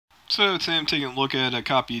So today I'm taking a look at a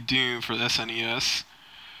copy of Doom for the SNES.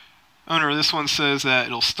 Owner of this one says that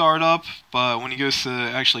it'll start up, but when he goes to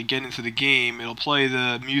actually get into the game, it'll play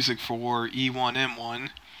the music for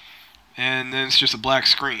E1M1, and then it's just a black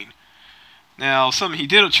screen. Now, something he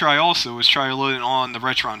did try also was try loading on the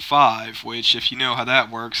Retron 5, which, if you know how that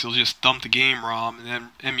works, he'll just dump the game ROM and then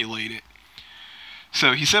emulate it.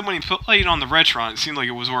 So he said when he played it on the Retron, it seemed like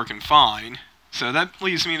it was working fine. So that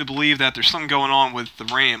leads me to believe that there's something going on with the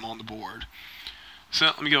RAM on the board. So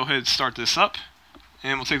let me go ahead and start this up,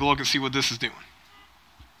 and we'll take a look and see what this is doing.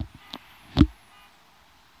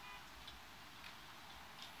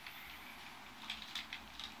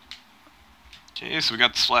 Okay, so we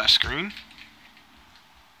got the splash screen.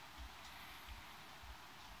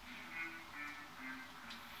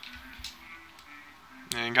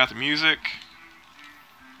 And got the music.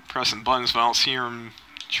 Pressing buttons, but I don't see him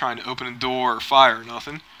trying to open a door or fire or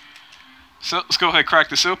nothing. So let's go ahead and crack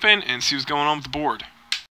this open and see what's going on with the board.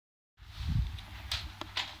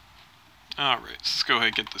 Alright, so let's go ahead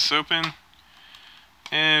and get this open.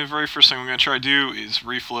 And the very first thing we're going to try to do is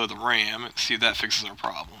reflow the RAM and see if that fixes our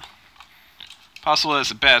problem. Possible that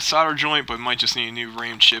it's a bad solder joint, but we might just need a new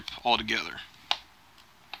RAM chip altogether.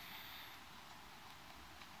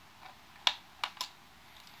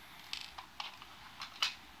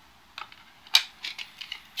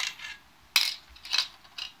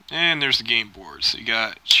 And there's the game board. So you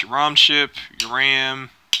got your ROM chip, your RAM,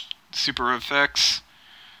 Super FX,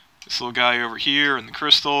 this little guy over here, and the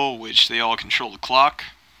crystal, which they all control the clock.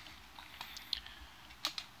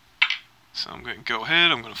 So I'm going to go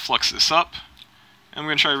ahead, I'm going to flex this up, and I'm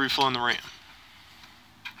going to try reflowing the RAM.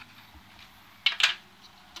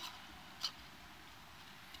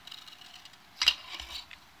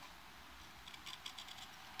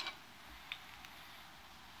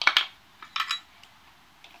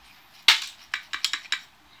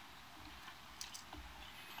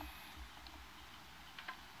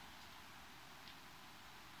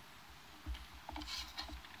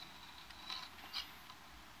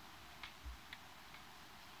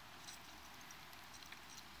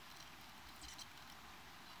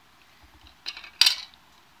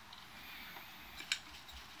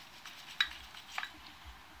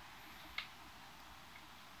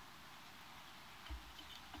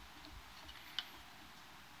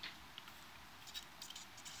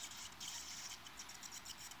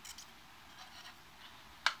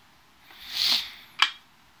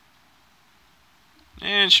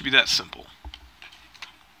 And it should be that simple.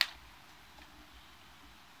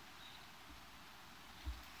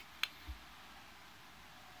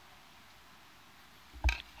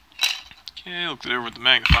 Okay, looked it over with the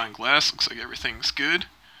magnifying glass. Looks like everything's good.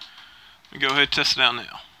 Let me go ahead and test it out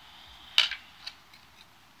now.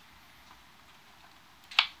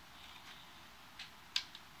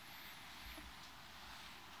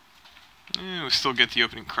 And we still get the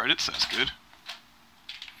opening credits, that's good.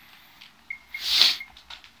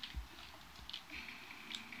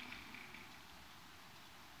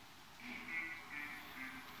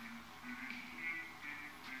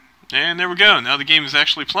 And there we go, now the game is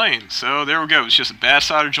actually playing. So there we go, it's just a bad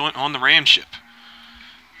solder joint on the RAM chip.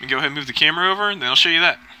 Let me go ahead and move the camera over, and then I'll show you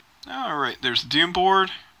that. Alright, there's the Doom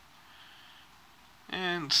board.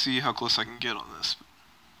 And let's see how close I can get on this.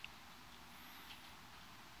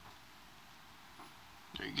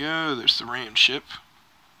 There you go, there's the RAM chip.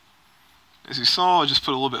 As you saw, I just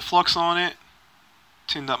put a little bit of flux on it,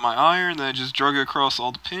 tinned up my iron, then I just drug it across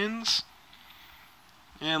all the pins.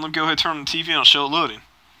 And let me go ahead and turn on the TV and I'll show it loading.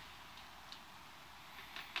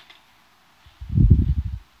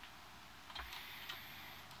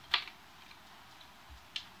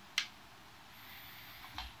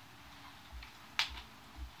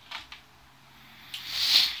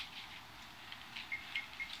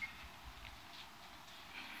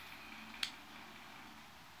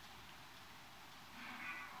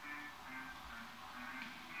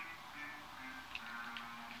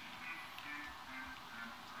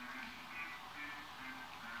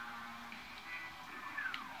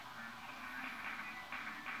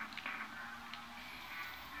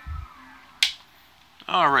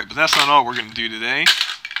 Alright, but that's not all we're going to do today.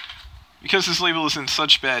 Because this label is in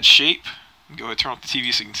such bad shape, go ahead and turn off the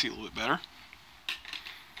TV so you can see it a little bit better.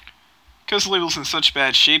 Because the label is in such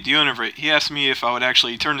bad shape, the owner of it, he asked me if I would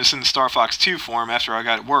actually turn this into StarFox 2 for him after I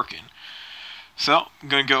got it working. So, I'm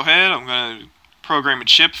going to go ahead, I'm going to program a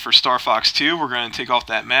chip for StarFox 2. We're going to take off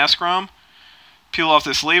that mask ROM, peel off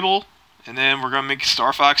this label, and then we're going to make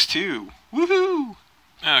StarFox 2. Woohoo!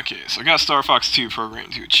 Okay, so I got StarFox 2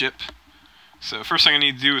 programmed to a chip. So first thing I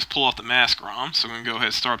need to do is pull off the mask ROM. So I'm going to go ahead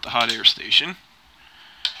and start up the hot air station.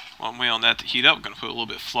 While I'm waiting on that to heat up, I'm going to put a little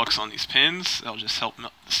bit of flux on these pins. That'll just help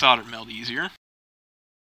the solder melt easier.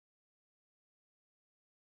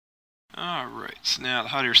 Alright, so now the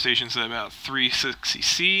hot air station's at about 360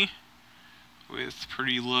 C with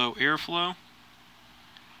pretty low airflow.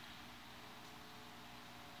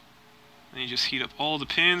 Then you just heat up all the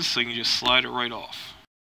pins so you can just slide it right off.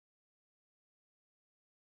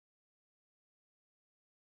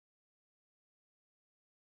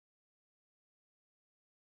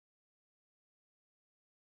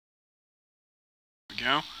 There we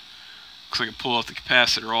go. Looks like I pull off the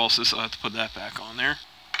capacitor also, so I'll have to put that back on there.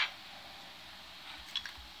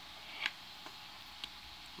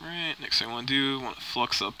 Right, next thing I want to do, I want to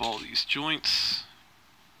flux up all these joints.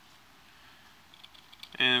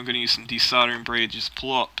 And I'm going to use some desoldering braid to just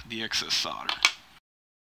pull up the excess solder.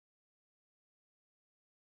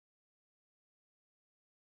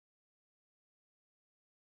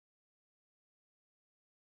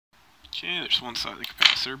 Okay, there's one side of the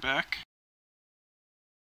capacitor back.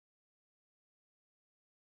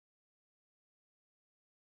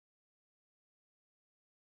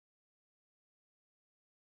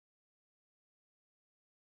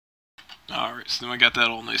 Alright, so then I got that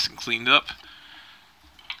all nice and cleaned up.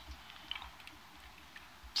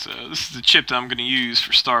 So this is the chip that I'm going to use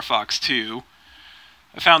for StarFox 2.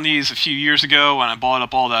 I found these a few years ago and I bought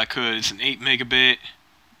up all that I could. It's an 8 megabit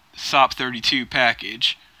SOP32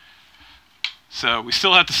 package. So we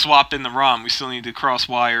still have to swap in the ROM. We still need to cross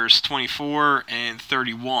wires 24 and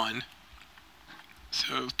 31.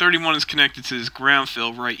 So 31 is connected to this ground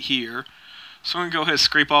fill right here. So I'm going to go ahead and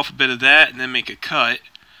scrape off a bit of that and then make a cut.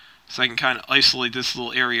 So I can kind of isolate this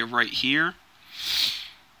little area right here.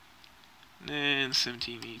 And then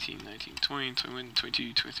 17, 18, 19, 20, 21,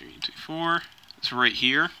 22, 23, 24. It's right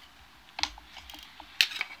here.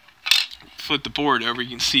 Flip the board over,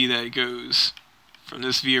 you can see that it goes from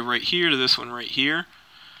this via right here to this one right here.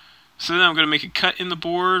 So then I'm going to make a cut in the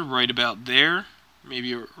board right about there.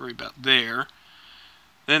 Maybe right about there.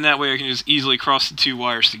 Then that way I can just easily cross the two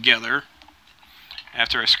wires together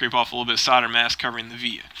after I scrape off a little bit of solder mask covering the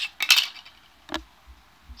via.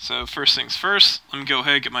 So first things first, let me go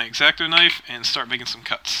ahead and get my X-Acto knife and start making some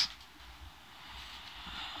cuts.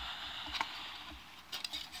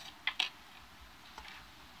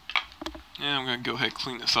 And I'm going to go ahead and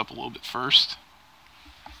clean this up a little bit first.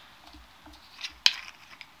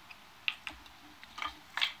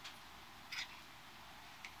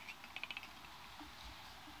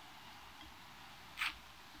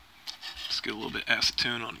 Just get a little bit of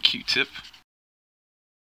acetone on a Q-tip.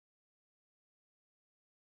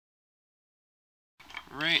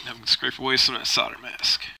 Right, now I'm going to scrape away some of that solder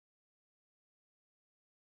mask.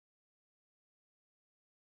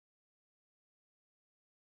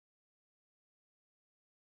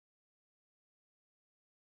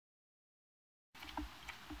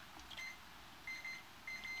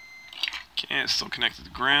 Okay, it's still connected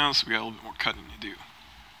to ground, so we got a little bit more cutting to do.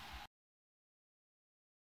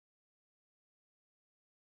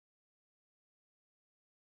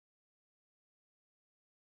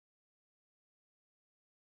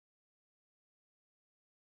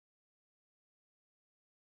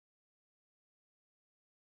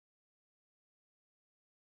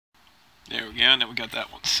 There we go, now we got that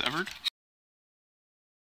one severed.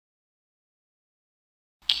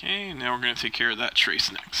 Okay, now we're going to take care of that trace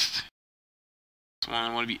next. This one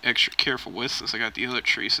I want to be extra careful with since I got the other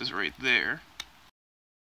traces right there.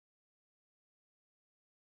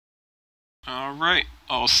 Alright,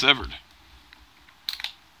 all severed.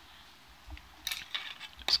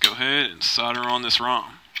 Let's go ahead and solder on this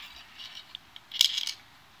ROM.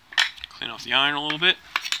 Clean off the iron a little bit.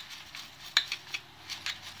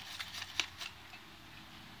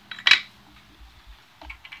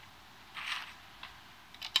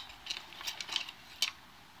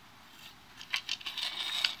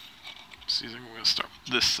 So we're going to start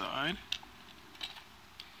with this side.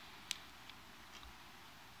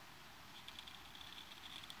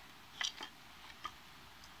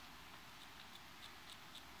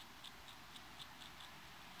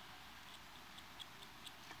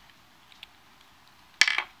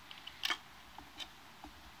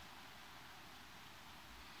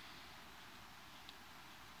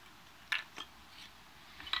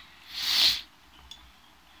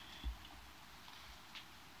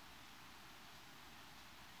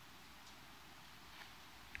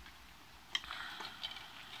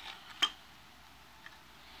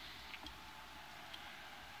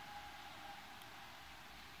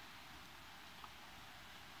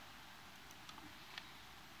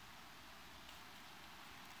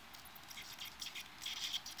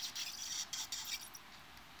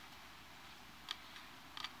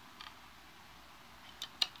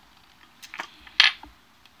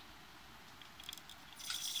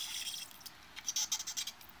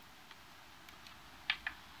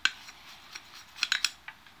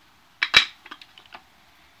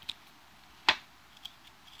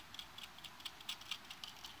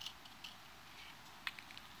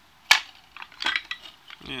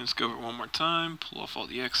 And let's go over it one more time, pull off all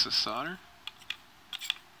the excess solder.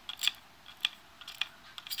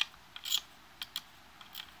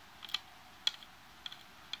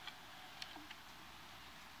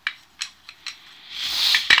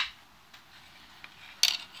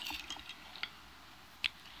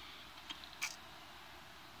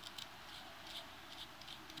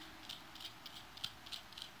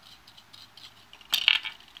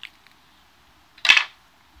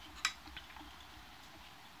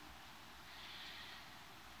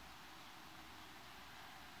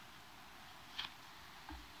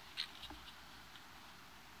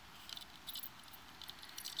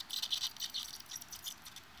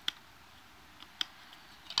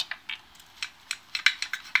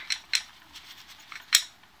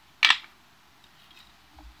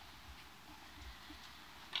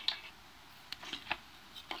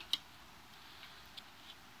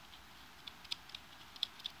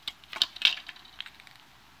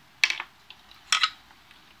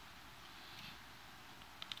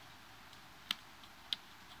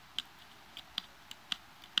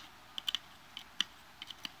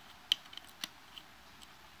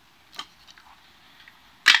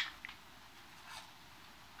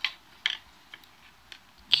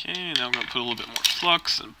 Okay, now I'm going to put a little bit more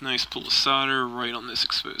flux and a nice pool of solder right on this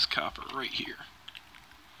exposed copper right here.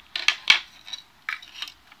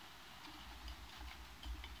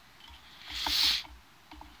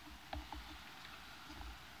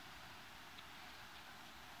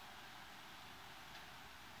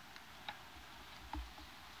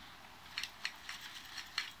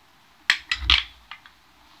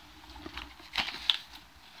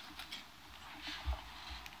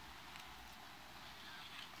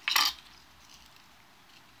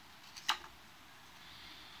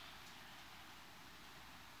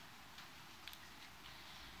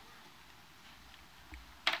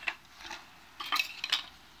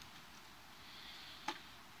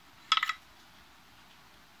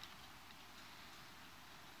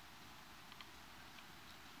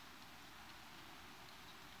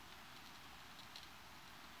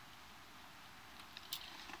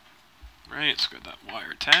 Right, let's get that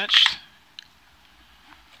wire attached.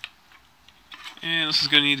 And this is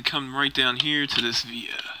going to need to come right down here to this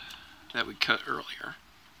via that we cut earlier.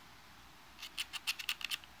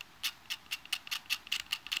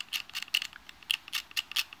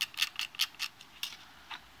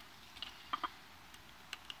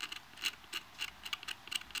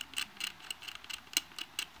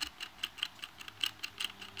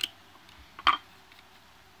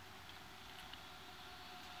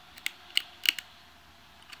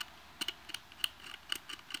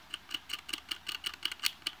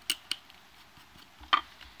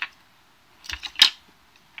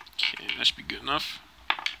 That should be good enough.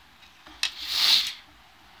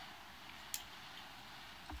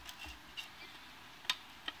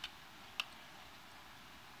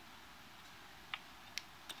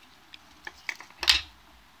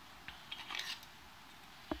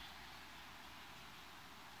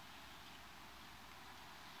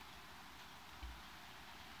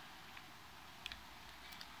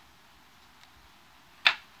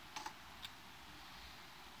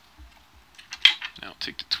 Now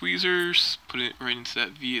take the tweezers, put it right into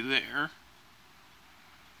that via there.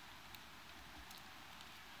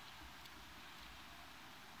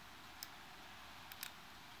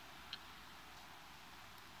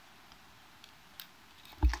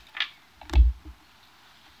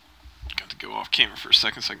 Got to go off camera for a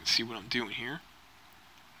second so I can see what I'm doing here.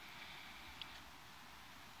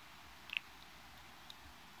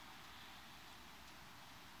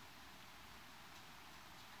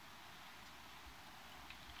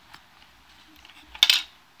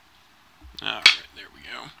 Alright, there we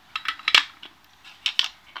go.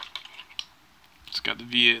 Just got the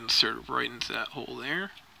via inserted right into that hole there.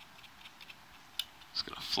 Just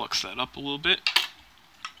going to flux that up a little bit.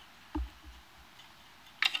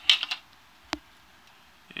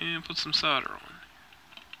 And put some solder on.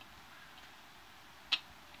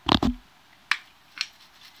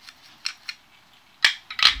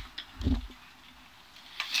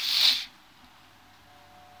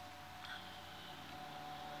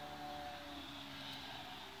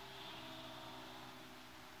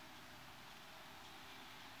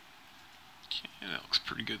 Okay, that looks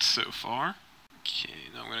pretty good so far. Okay,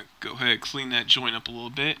 now I'm going to go ahead and clean that joint up a little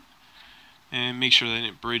bit and make sure that I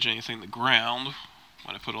didn't bridge anything to the ground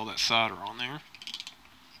when I put all that solder on there.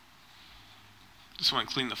 Just want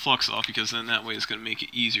to clean the flux off because then that way it's going to make it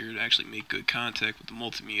easier to actually make good contact with the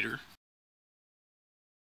multimeter.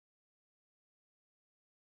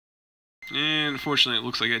 And unfortunately it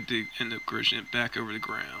looks like I did end up bridging it back over the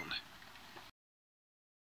ground.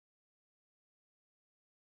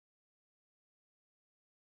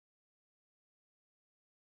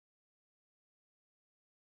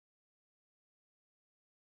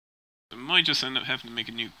 might just end up having to make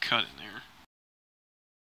a new cut in there.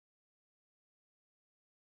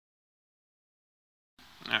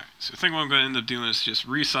 Alright, so I think what I'm going to end up doing is just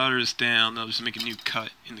resolder this down, then I'll just make a new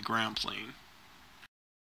cut in the ground plane.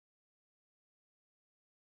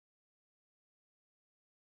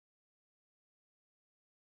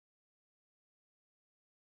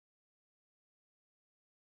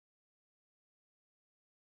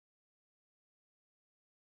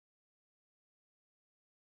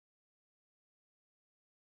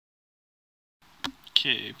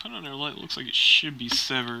 Okay, put on our light, looks like it should be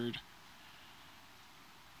severed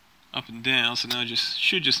up and down, so now I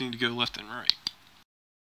should just need to go left and right.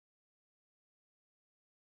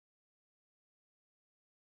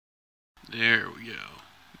 There we go.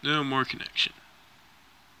 No more connection.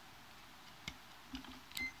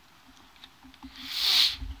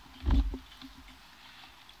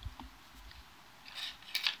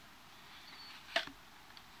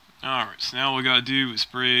 Alright, so now all we gotta do is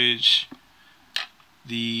bridge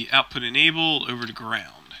the output enabled over to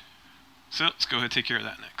ground. So let's go ahead and take care of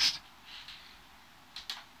that next.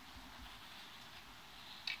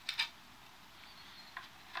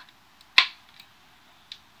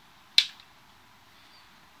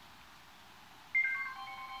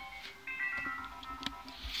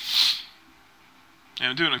 Now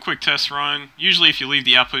I'm doing a quick test run. Usually if you leave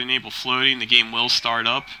the output enabled floating, the game will start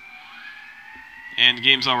up. And the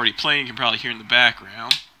game's already playing, you can probably hear in the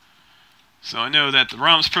background. So I know that the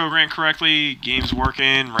ROM's programmed correctly, game's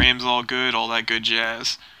working, RAM's all good, all that good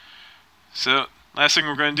jazz. So last thing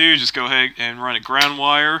we're going to do is just go ahead and run a ground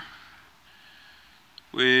wire,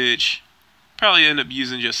 which probably end up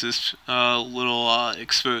using just this little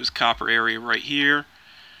exposed copper area right here,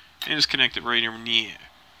 and just connect it right in the air.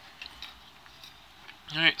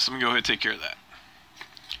 Alright, so I'm going to go ahead and take care of that.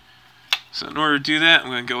 So in order to do that, I'm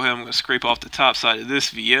going to go ahead and scrape off the top side of this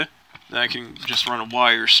via. Then I can just run a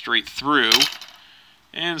wire straight through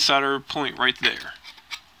and solder a point right there.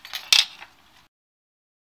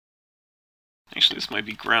 Actually, this might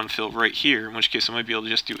be ground fill right here, in which case I might be able to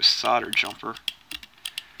just do a solder jumper.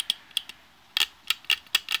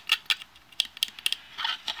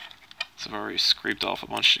 So I've already scraped off a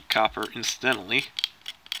bunch of copper incidentally.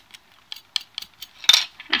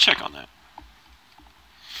 Let me check on that.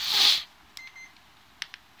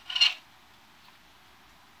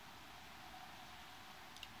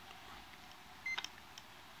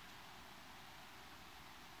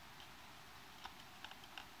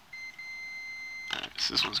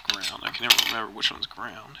 So this one's ground. I can never remember which one's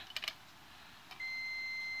ground.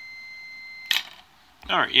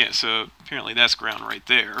 Alright, yeah, so apparently that's ground right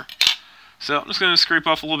there. So I'm just going to scrape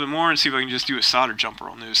off a little bit more and see if I can just do a solder jumper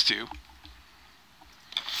on those two.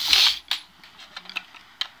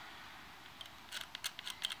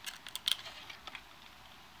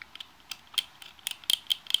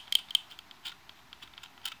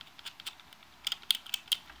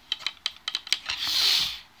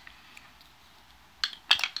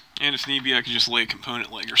 And if need be, I could just lay a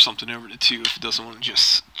component leg or something over the two if it doesn't want to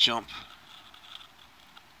just jump.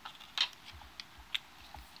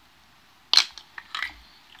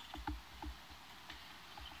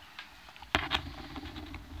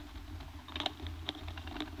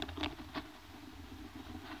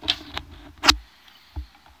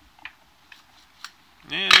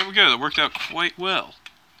 And there we go, that worked out quite well.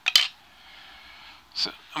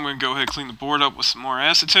 So I'm going to go ahead and clean the board up with some more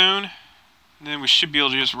acetone. And then we should be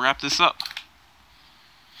able to just wrap this up.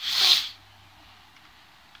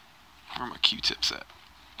 Where are my Q-tips at?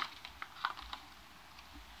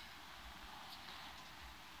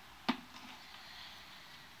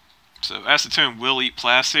 So acetone will eat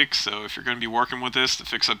plastic, so if you're going to be working with this to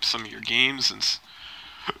fix up some of your games and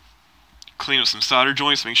clean up some solder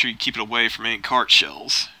joints, make sure you keep it away from any cart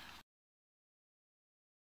shells.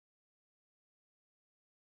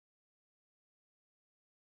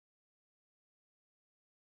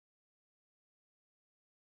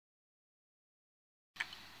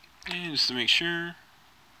 And just to make sure,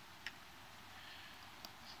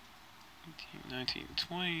 18, 19,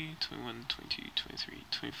 20, 21, 22, 23,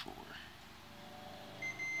 24.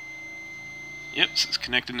 Yep, so it's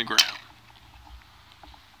connected in the ground.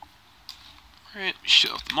 Alright,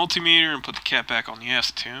 shut off the multimeter and put the cap back on the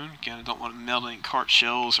acetone. Again, I don't want to melt any cart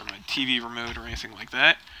shells or my TV remote or anything like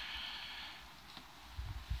that.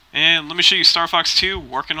 And let me show you StarFox 2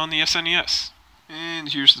 working on the SNES. And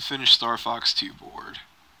here's the finished StarFox 2 board.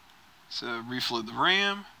 So reflow the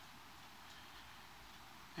RAM,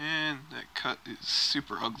 and that cut is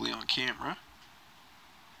super ugly on camera.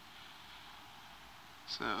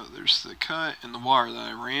 So there's the cut and the wire that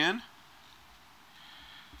I ran.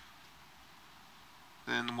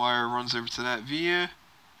 Then the wire runs over to that via.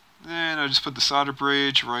 Then I just put the solder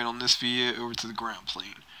bridge right on this via over to the ground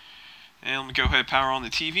plane. And let me go ahead and power on the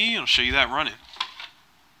TV and I'll show you that running.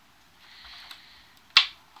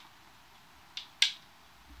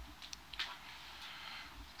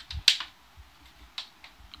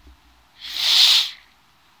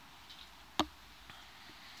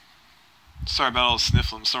 Sorry about all the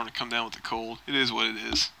sniffling, I'm starting to come down with the cold. It is what it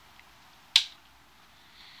is.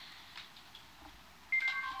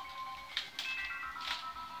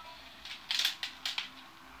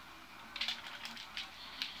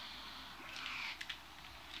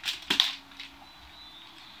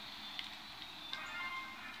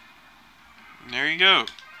 And there you go.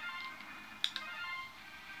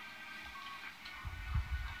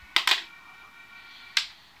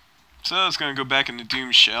 So it's going to go back in the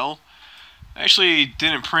Doom shell. I actually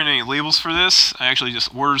didn't print any labels for this. I actually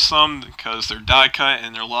just ordered some because they're die cut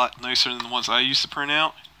and they're a lot nicer than the ones I used to print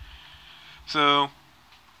out. So, I'm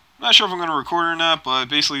not sure if I'm going to record or not, but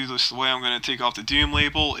basically just the way I'm going to take off the Doom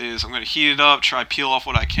label is I'm going to heat it up, try to peel off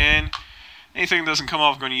what I can. Anything that doesn't come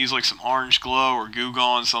off, I'm going to use like some orange glow or Goo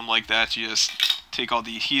Gone, something like that to just take all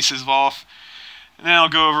the adhesives off. And then I'll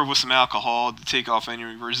go over with some alcohol to take off any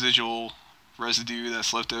residual residue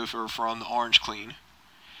that's left over from the orange clean.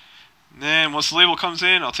 And then once the label comes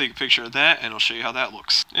in, I'll take a picture of that and I'll show you how that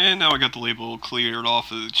looks. And now I got the label cleared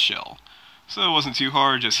off of the shell. So it wasn't too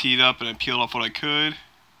hard, just heat up and I peeled off what I could.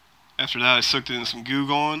 After that I soaked it in some Goo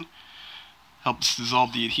Gone. Helps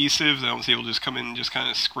dissolve the adhesive. Then I was able to just come in and just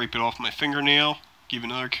kind of scrape it off my fingernail. Give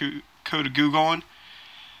another coat of Goo Gone.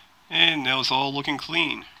 And now it's all looking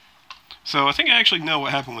clean. So I think I actually know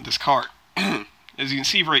what happened with this cart. As you can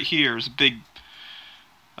see right here, there's a big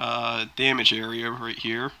damage area right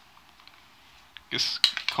here. I guess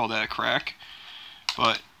call that a crack.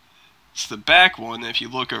 But it's the back one. If you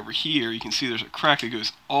look over here, you can see there's a crack that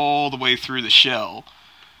goes all the way through the shell.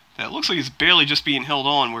 That looks like it's barely just being held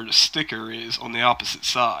on where the sticker is on the opposite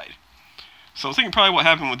side. So I'm thinking probably what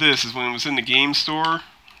happened with this is when it was in the game store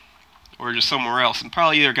or just somewhere else, and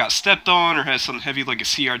probably either got stepped on or has some heavy like a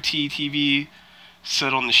CRT TV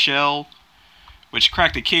set on the shell, which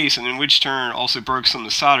cracked the case, and in which turn also broke some of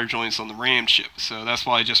the solder joints on the RAM chip. So that's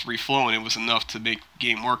why just reflowing it was enough to make the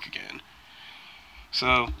game work again.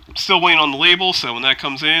 So I'm still waiting on the label, so when that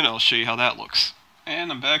comes in, I'll show you how that looks.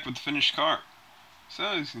 And I'm back with the finished cart. So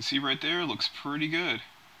as you can see right there, it looks pretty good.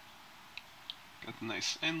 Got the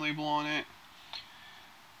nice end label on it.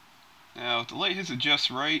 Now if the light hits it just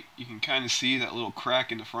right, you can kind of see that little crack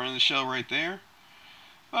in the front of the shell right there.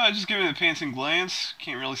 But just giving it a passing glance,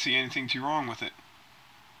 can't really see anything too wrong with it.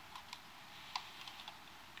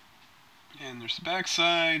 And there's the back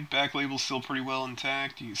side. Back label's still pretty well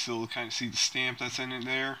intact. You can still kind of see the stamp that's in it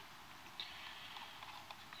there.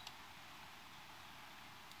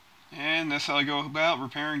 And that's how I go about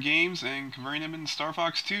repairing games and converting them into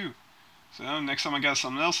StarFox 2. So next time I got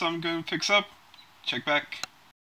something else I'm going to fix up, check back.